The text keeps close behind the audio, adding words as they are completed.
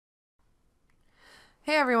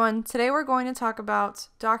Hey everyone, today we're going to talk about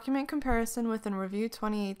document comparison within Revu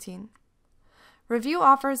 2018. Revu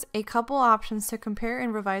offers a couple options to compare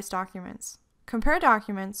and revise documents. Compare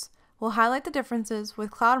documents will highlight the differences with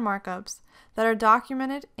cloud markups that are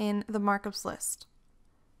documented in the markups list.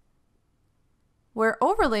 Where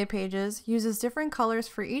overlay pages uses different colors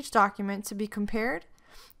for each document to be compared,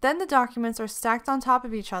 then the documents are stacked on top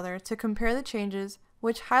of each other to compare the changes,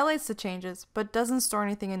 which highlights the changes but doesn't store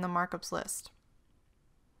anything in the markups list.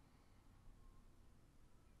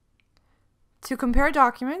 To compare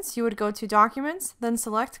documents, you would go to Documents, then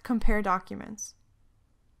select Compare Documents.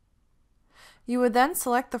 You would then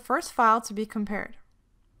select the first file to be compared.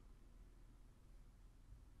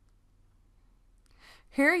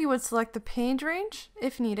 Here you would select the page range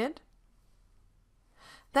if needed,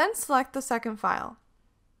 then select the second file.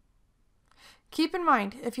 Keep in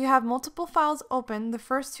mind, if you have multiple files open, the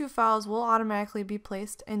first two files will automatically be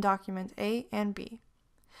placed in document A and B.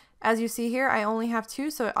 As you see here, I only have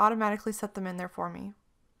two, so it automatically set them in there for me.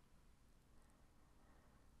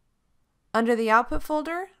 Under the Output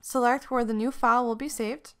folder, select where the new file will be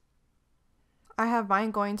saved. I have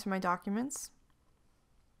mine going to my documents.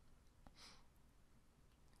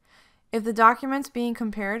 If the documents being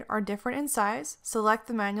compared are different in size, select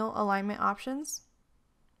the manual alignment options.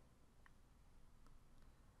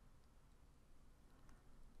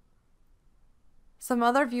 Some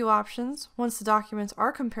other view options, once the documents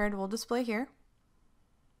are compared, will display here.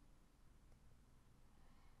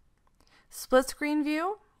 Split screen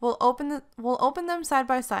view will open them side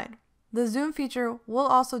by side. The zoom feature will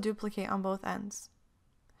also duplicate on both ends.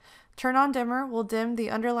 Turn on dimmer will dim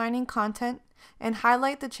the underlining content and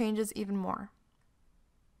highlight the changes even more.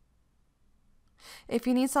 If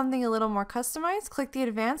you need something a little more customized, click the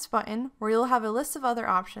Advanced button where you'll have a list of other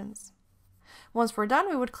options. Once we're done,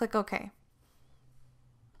 we would click OK.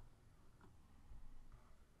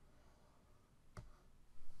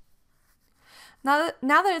 Now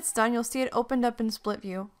that it's done, you'll see it opened up in split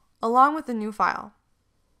view, along with the new file.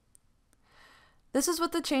 This is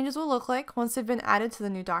what the changes will look like once they've been added to the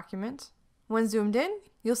new document. When zoomed in,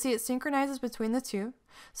 you'll see it synchronizes between the two,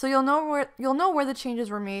 so you'll know where the changes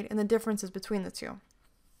were made and the differences between the two.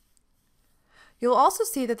 You'll also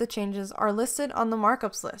see that the changes are listed on the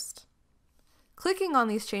markups list. Clicking on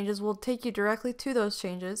these changes will take you directly to those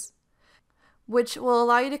changes, which will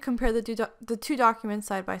allow you to compare the two documents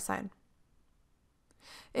side by side.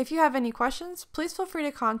 If you have any questions, please feel free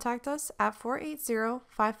to contact us at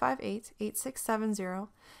 480-558-8670,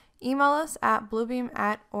 email us at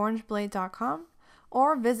bluebeam@orangeblade.com,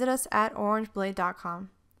 or visit us at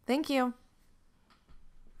orangeblade.com. Thank you!